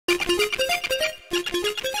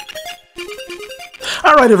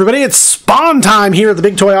All right, everybody, it's Spawn time here at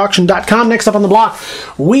TheBigToyAuction.com. Next up on the block,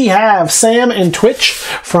 we have Sam and Twitch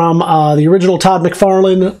from the original Todd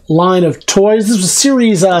McFarlane line of toys. This was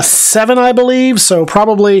Series 7, I believe, so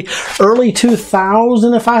probably early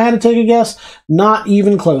 2000, if I had to take a guess. Not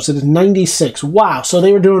even close. It is 96. Wow, so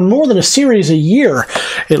they were doing more than a series a year,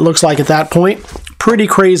 it looks like, at that point. Pretty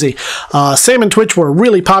crazy. Sam and Twitch were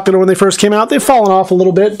really popular when they first came out. They've fallen off a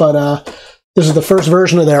little bit, but this is the first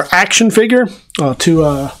version of their action figure.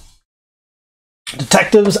 Two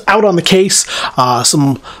detectives out on the case.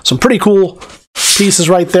 Some pretty cool pieces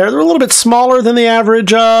right there. They're a little bit smaller than the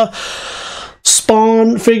average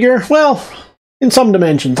Spawn figure. Well, in some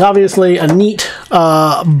dimensions. Obviously, a neat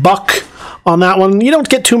buck on that one. You don't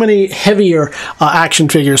get too many heavier action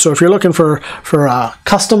figures, so if you're looking for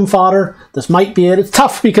custom fodder, this might be it. It's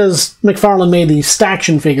tough because McFarlane made these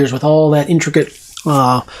staction figures with all that intricate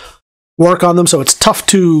work on them, so it's tough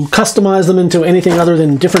to customize them into anything other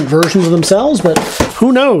than different versions of themselves, but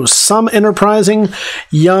who knows? Some enterprising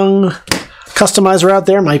young customizer out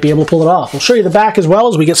there might be able to pull it off. We'll show you the back as well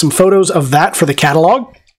as we get some photos of that for the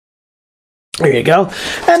catalog. There you go.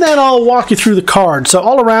 And then I'll walk you through the card. So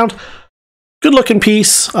all around, good looking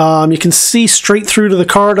piece. You can see straight through to the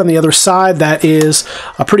card on the other side. That is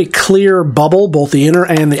a pretty clear bubble, both the inner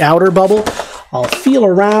and the outer bubble. I'll feel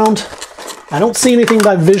around. I don't see anything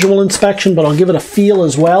by visual inspection, but I'll give it a feel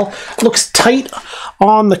as well. Looks tight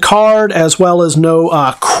on the card, as well as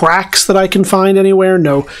no cracks that I can find anywhere,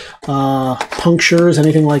 no punctures,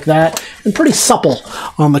 anything like that, and pretty supple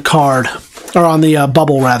on the card, or on the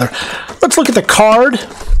bubble, rather. Let's look at the card.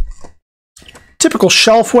 Typical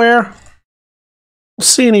shelfware. Don't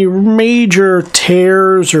see any major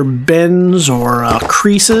tears or bends or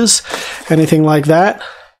creases, anything like that.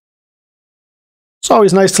 It's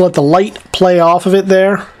always nice to let the light play off of it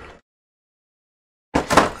there.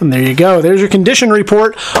 And there you go. There's your condition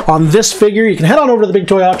report on this figure. You can head on over to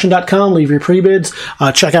TheBigToyAuction.com, leave your pre-bids,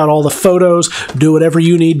 check out all the photos, do whatever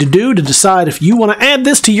you need to do to decide if you want to add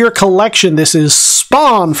this to your collection. This is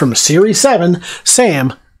Spawn from Series 7,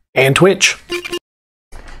 Sam and Twitch.